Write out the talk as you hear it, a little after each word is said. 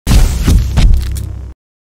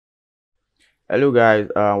Hello guys,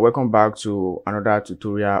 welcome back to another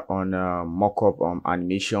tutorial on mockup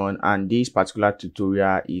animation, and this particular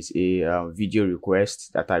tutorial is a video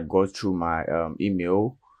request that I got through my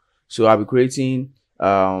email. So I'll be creating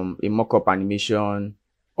a mockup animation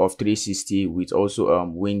of 360 with also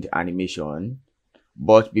wind animation.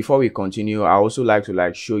 But before we continue, I also like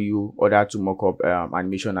to show you other two mockup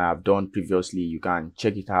animation I have done previously. You can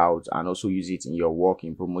check it out and also use it in your work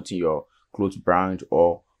in promoting your clothes brand,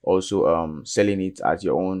 or also selling it as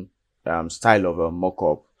your own style of a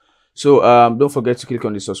mockup. So don't forget to click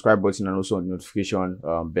on the subscribe button and also on the notification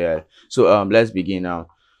bell. So let's begin now.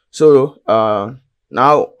 So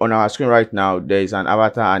now on our screen right now, there is an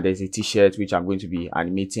avatar and there's a t-shirt which I'm going to be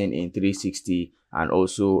animating in 360, and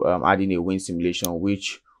also adding a wind simulation,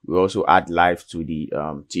 which will also add life to the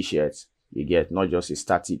t-shirt. You get, not just a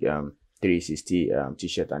static 360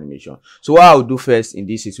 t-shirt animation. So what I'll do first in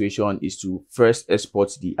this situation is to first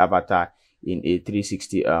export the avatar in a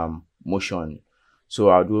 360 motion. So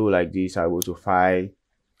I'll do like this. I'll go to file,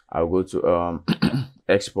 I'll go to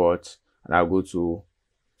export, and I'll go to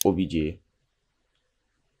OBJ.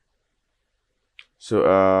 So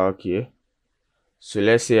okay, so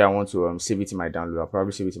let's say I want to save it in my download. I'll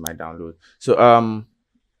probably save it in my download. So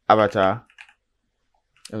avatar,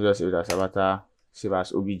 let me just save it as avatar, save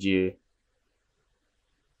as OBJ.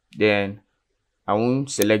 Then I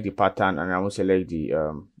won't select the pattern and I won't select the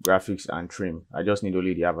graphics and trim. I just need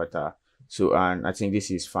only the avatar. So, and I think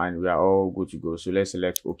this is fine. We are all good to go. So let's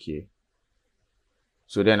select OK.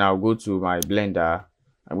 So then I'll go to my Blender.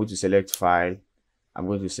 I'm going to select file. I'm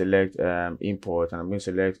going to select import, and I'm going to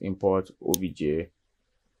select import OBJ.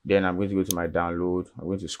 Then I'm going to go to my download. I'm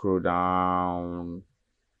going to scroll down.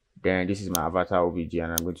 Then this is my avatar OBJ,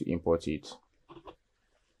 and I'm going to import it.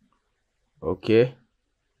 Okay.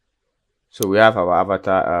 So we have our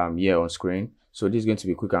avatar here on screen. So this is going to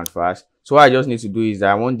be quick and fast. So what I just need to do is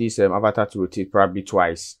that I want this avatar to rotate probably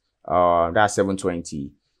twice. That's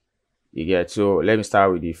 720. You get. So let me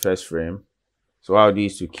start with the first frame. So what I'll do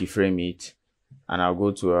is to keyframe it, and I'll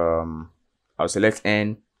go to I'll select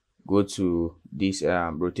N, go to this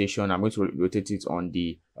rotation. I'm going to rotate it on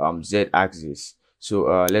the Z axis.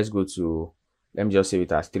 So let's go to, let me just save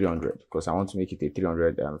it as 300 because I want to make it a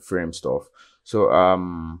 300 frame stuff.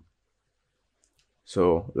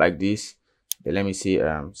 So like this. Then let me say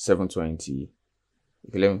 720.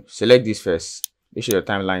 Okay, let me select this first. Make sure your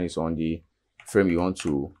timeline is on the frame you want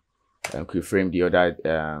to keyframe the other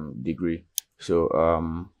degree. So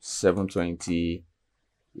 720.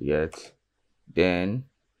 Yet then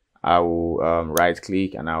I will right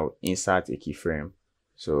click and I'll insert a keyframe.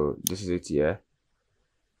 So this is it here.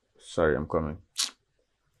 Sorry, I'm coming.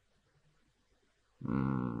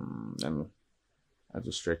 Let me have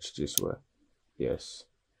to stretch this way. Yes.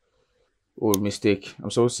 Oh, mistake. I'm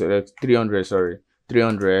supposed to select 300. Sorry,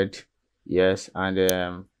 300. Yes, and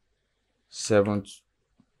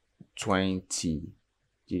 720.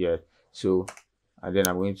 Yeah. So, and then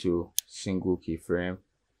I'm going to single keyframe.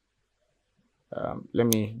 Let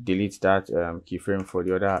me delete that keyframe for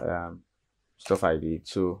the other stuff I did.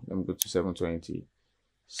 So let me go to 720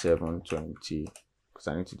 because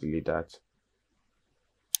I need to delete that.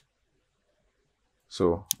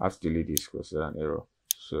 So I have to delete this because there's an error.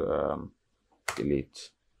 So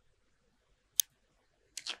delete.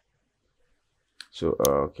 So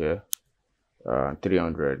okay,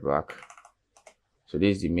 300 back. So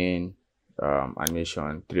this is the main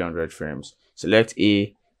animation, 300 frames. Select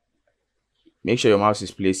A. Make sure your mouse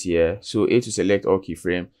is placed here. So A to select all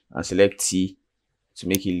keyframe, and select T to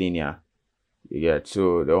make it linear. You get,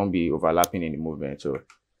 so there won't be overlapping in the movement. So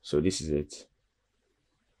this is it.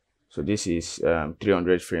 So this is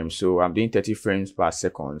 300 frames. So I'm doing 30 frames per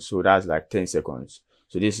second. So that's like 10 seconds.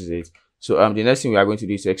 So this is it. So the next thing we are going to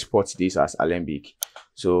do is to export this as Alembic.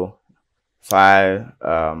 So file,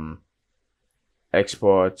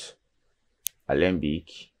 export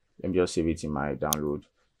Alembic. Let me just save it in my download.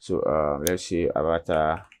 So let's say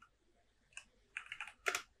avatar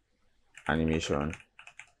animation.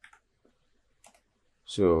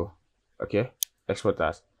 So okay, export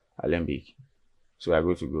as Alembic. So I'm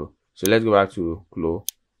good to go. So let's go back to Clo.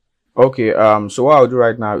 Okay, so what I'll do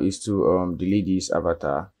right now is to delete this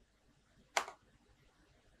avatar.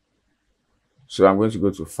 So I'm going to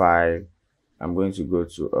go to file, I'm going to go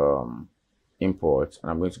to import,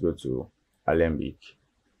 and I'm going to go to Alembic.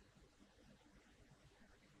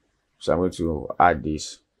 So I'm going to add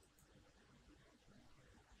this.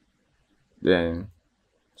 Then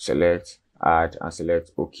select add and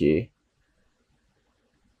select OK.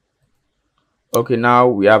 Okay, now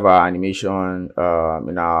we have our animation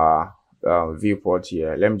in our viewport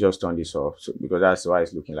here. Let me just turn this off, so because that's why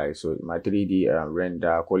it's looking like. So my 3D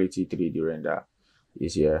render, quality 3D render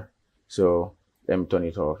is here. So let me turn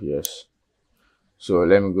it off. Yes. So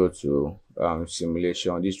let me go to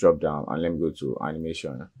simulation, this drop down, and let me go to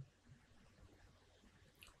animation.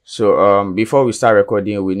 So before we start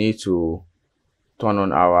recording, we need to turn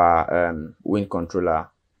on our wind controller.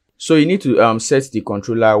 So you need to set the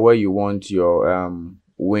controller where you want your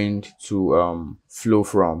wind to flow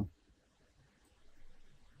from.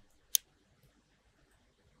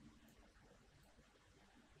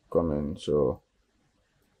 So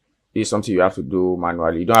this is something you have to do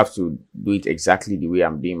manually. You don't have to do it exactly the way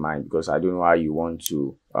I'm doing mine, because I don't know how you want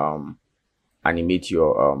to animate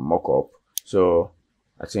your mockup. So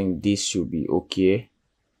I think this should be okay.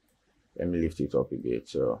 Let me lift it up a bit.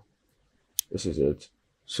 So this is it.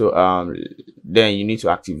 So then you need to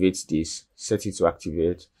activate this, set it to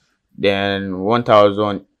activate. Then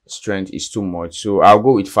 1000 strength is too much, so I'll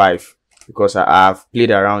go with 5, because I have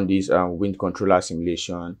played around this wind controller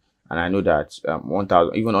simulation, and I know that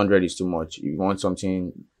 1000, even 100 is too much. You want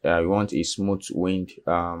something, you want a smooth wind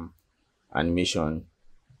animation.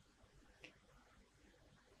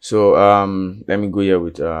 So let me go here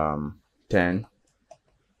with 10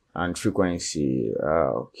 and frequency.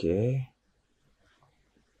 Okay,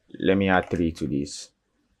 let me add 3 to this.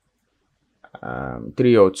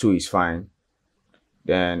 3 or 2 is fine.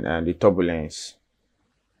 Then the turbulence,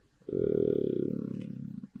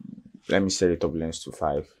 let me set the turbulence to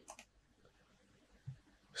 5.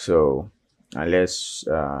 So let's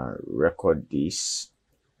record this.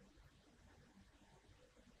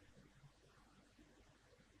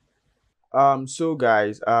 So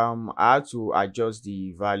guys, I had to adjust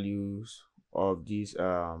the values of this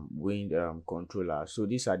wind controller. So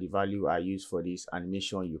these are the value I use for this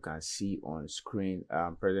animation you can see on screen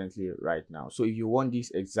presently right now. So if you want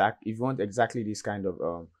exactly this kind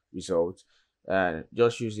of result,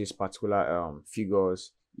 just use this particular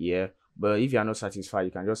figures here. But if you are not satisfied,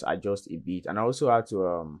 you can just adjust a bit. And I also had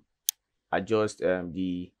to adjust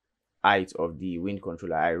the height of the wind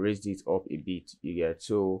controller. I raised it up a bit, you get.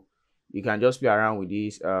 So you can just play around with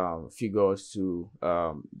these figures to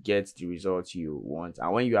get the results you want.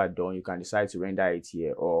 And when you are done, you can decide to render it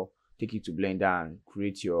here, or take it to Blender and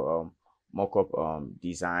create your mockup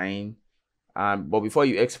design. But before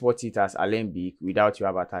you export it as Alembic without your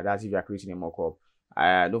avatar, that's if you are creating a mockup,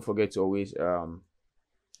 don't forget to always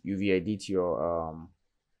UV edit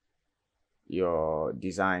your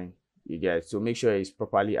design, you get. So make sure it's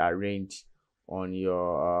properly arranged on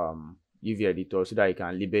your UV editor, so that you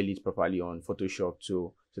can label it properly on Photoshop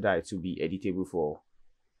too, so that it will be editable for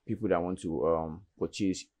people that want to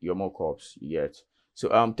purchase your mockups, you get.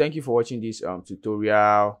 So thank you for watching this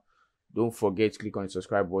tutorial. Don't forget to click on the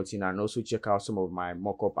subscribe button, and also check out some of my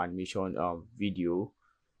mockup animation video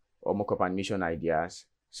or mockup animation ideas.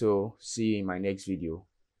 So see you in my next video.